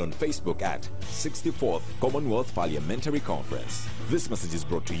 2019 and on Facebook at 64th Commonwealth Parliamentary Conference. This message is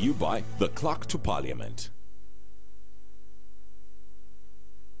brought to you by the Clerk to Parliament.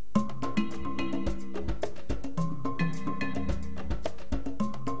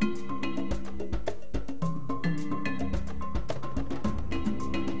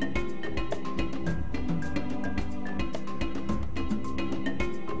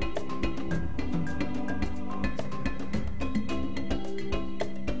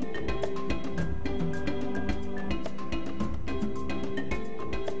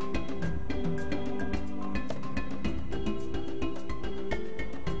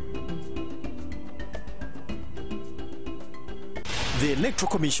 The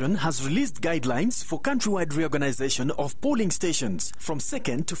Electoral Commission has released guidelines for countrywide reorganization of polling stations from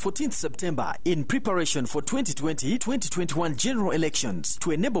 2nd to 14th September in preparation for 2020-2021 general elections to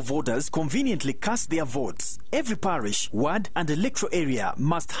enable voters conveniently cast their votes. Every parish, ward and electoral area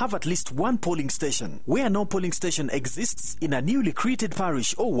must have at least one polling station. Where no polling station exists in a newly created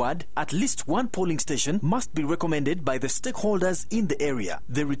parish or ward, at least one polling station must be recommended by the stakeholders in the area.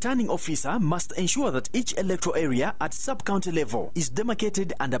 The returning officer must ensure that each electoral area at sub-county level is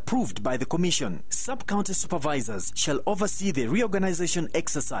demarcated and approved by the Commission. Sub-county supervisors shall oversee the reorganization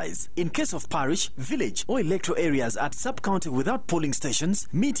exercise. In case of parish, village or electoral areas at sub-county without polling stations,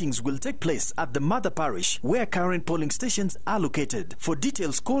 meetings will take place at the mother parish where current polling stations are located. For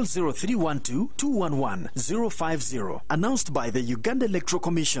details, call 0312-211-050. Announced by the Uganda Electoral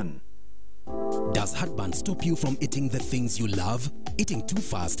Commission. Does heartburn stop you from eating the things you love? Eating too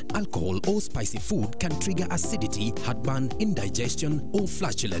fast, alcohol or spicy food can trigger acidity, heartburn, indigestion or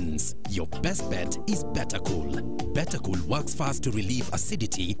flatulence. Your best bet is Better Cool. Better Cool works fast to relieve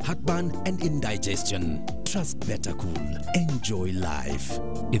acidity, heartburn and indigestion. Trust Better Cool. Enjoy life.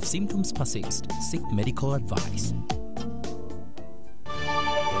 If symptoms persist, seek medical advice.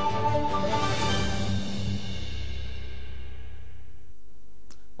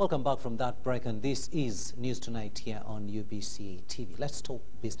 Welcome back from that break, and this is News Tonight here on UBC TV. Let's talk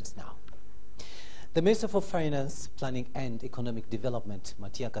business now. The Minister for Finance, Planning and Economic Development,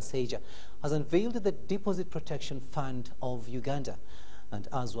 Matia Kaseija, has unveiled the Deposit Protection Fund of Uganda. And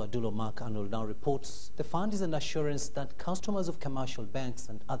as Wadulo Mark Arnold now reports, the fund is an assurance that customers of commercial banks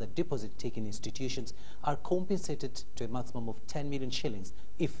and other deposit-taking institutions are compensated to a maximum of 10 million shillings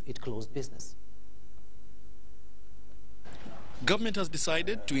if it closed business. Government has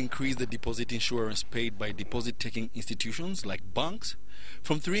decided to increase the deposit insurance paid by deposit-taking institutions like banks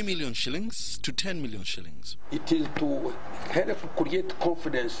from 3 million shillings to 10 million shillings. It is to help create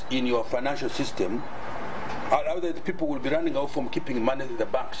confidence in your financial system. Otherwise, people will be running out from keeping money in the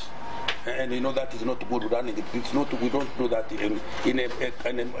banks. And you know that is not good running. It's not, we don't do that in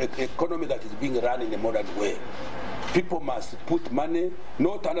an economy that is being run in a modern way. People must put money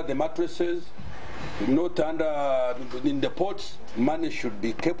not under the mattresses, not in the pots. Money should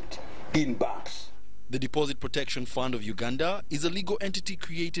be kept in banks. The Deposit Protection Fund of Uganda is a legal entity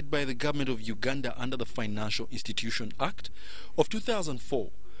created by the government of Uganda under the Financial Institution Act of 2004,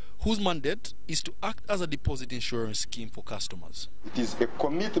 whose mandate is to act as a deposit insurance scheme for customers. It is a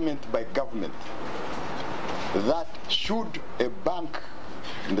commitment by government that should a bank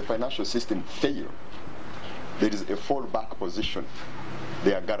in the financial system fail, there is a fallback position.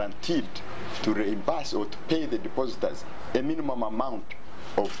 They are guaranteed to reimburse or to pay the depositors a minimum amount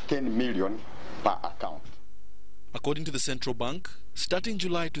of 10 million per account. According to the central bank, starting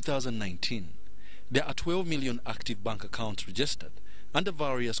July 2019, there are 12 million active bank accounts registered under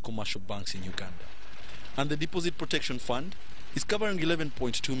various commercial banks in Uganda. And the Deposit Protection Fund is covering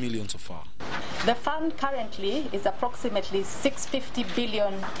 11.2 million so far. The fund currently is approximately 650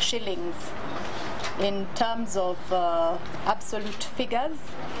 billion shillings in terms of absolute figures.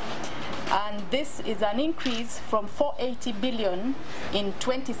 And this is an increase from 480 billion in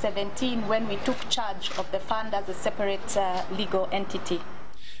 2017 when we took charge of the fund as a separate legal entity.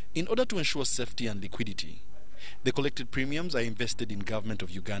 In order to ensure safety and liquidity, the collected premiums are invested in Government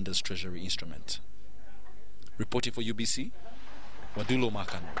of Uganda's treasury instrument. Reporting for UBC, Wadulo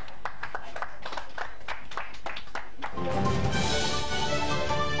Makan.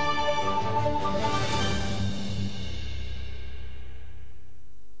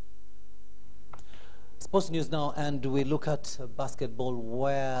 Sports news now, and we look at basketball,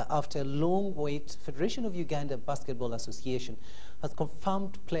 where after a long wait, Federation of Uganda Basketball Association has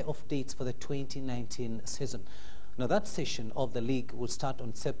confirmed playoff dates for the 2019 season. Now, that session of the league will start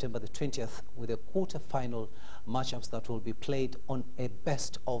on September the 20th with a quarter-final matchups that will be played on a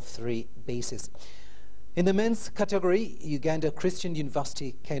best-of-3 basis. In the men's category, Uganda Christian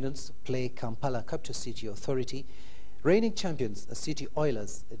University Cannons play Kampala Capital City Authority. Reigning champions, City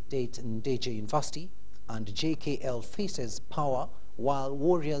Oilers, Deje University, and JKL faces Power, while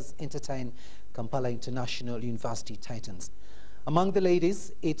Warriors entertain Kampala International University Titans. Among the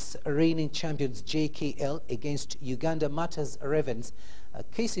ladies, it's reigning champions JKL against Uganda Matters Ravens,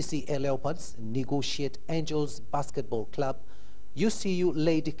 KCCA Leopards negotiate Angels Basketball Club, UCU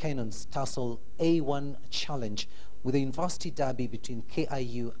Lady Cannons tussle A1 Challenge, with the university derby between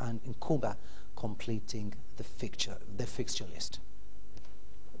KIU and Nkumba completing the fixture list.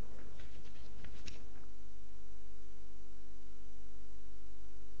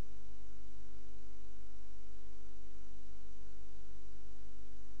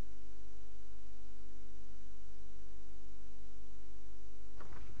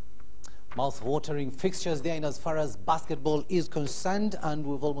 Mouth-watering fixtures there in as far as basketball is concerned, and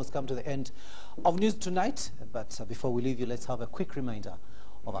we've almost come to the end of news tonight. But before we leave you, let's have a quick reminder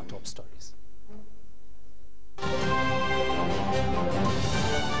of our top stories.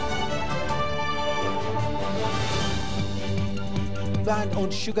 Ban on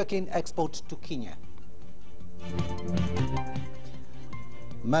sugarcane export to Kenya.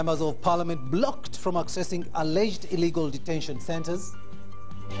 Members of Parliament blocked from accessing alleged illegal detention centers.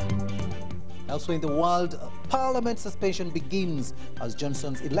 Elsewhere in the world, Parliament suspension begins as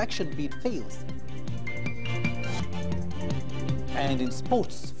Johnson's election bid fails. And in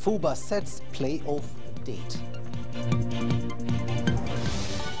sports, FUBA sets playoff date.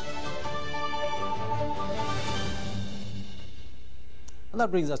 And that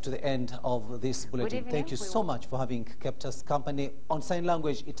brings us to the end of this bulletin. Thank you so much for having kept us company. On sign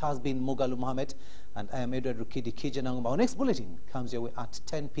language, it has been Mugalu Mohammed, and I am Edward Rukidi Kijanangumba. Our next bulletin comes your way at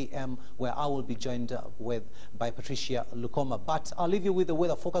 10 p.m., where I will be joined by Patricia Lukoma. But I'll leave you with the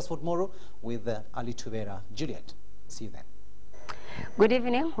weather forecast for tomorrow with Ali Tubera. Juliet, see you then. Good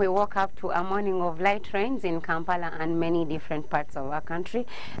evening. We woke up to a morning of light rains in Kampala and many different parts of our country.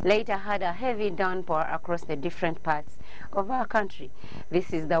 Later had a heavy downpour across the different parts of our country.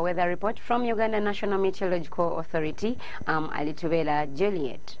 This is the weather report from Uganda National Meteorological Authority. I'm Ali Tubela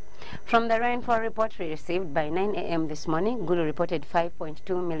Juliet. From the rainfall report we received by 9 a.m. this morning, Gulu reported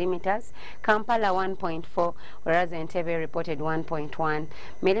 5.2 millimeters, Kampala 1.4, whereas Entebbe reported 1.1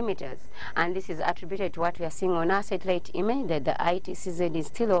 millimeters. And this is attributed to what we are seeing on our satellite image, that the ITCZ is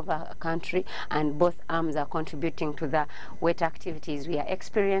still over our country, and both arms are contributing to the wet activities we are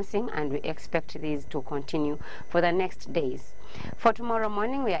experiencing, and we expect these to continue for the next days. For tomorrow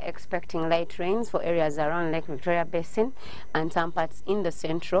morning, we are expecting light rains for areas around Lake Victoria Basin and some parts in the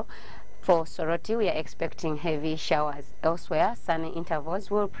central. For Soroti, we are expecting heavy showers. Elsewhere, sunny intervals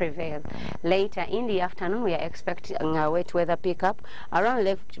will prevail. Later in the afternoon, we are expecting a wet weather pickup around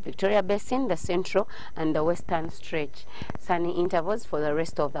Lake Victoria Basin, the central and the western stretch. Sunny intervals for the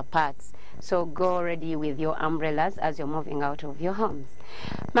rest of the parts. So go ready with your umbrellas as you're moving out of your homes.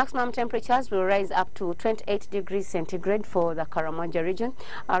 Maximum temperatures will rise up to 28 degrees centigrade for the Karamoja region.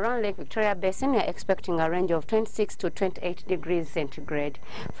 Around Lake Victoria Basin, we are expecting a range of 26 to 28 degrees centigrade.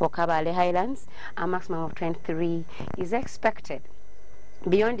 For Kabale Highlands, a maximum of 23 is expected.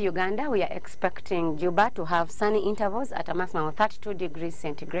 Beyond Uganda, we are expecting Juba to have sunny intervals at a maximum of 32 degrees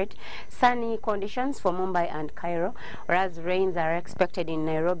centigrade. Sunny conditions for Mumbai and Cairo, whereas rains are expected in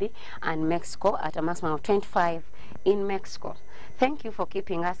Nairobi and Mexico at a maximum of 25 in Mexico. Thank you for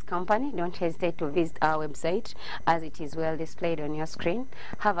keeping us company. Don't hesitate to visit our website as it is well displayed on your screen.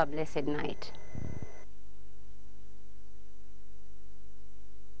 Have a blessed night.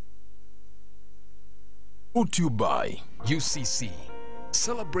 Brought to you by UCC,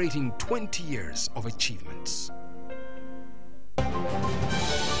 celebrating 20 years of achievements.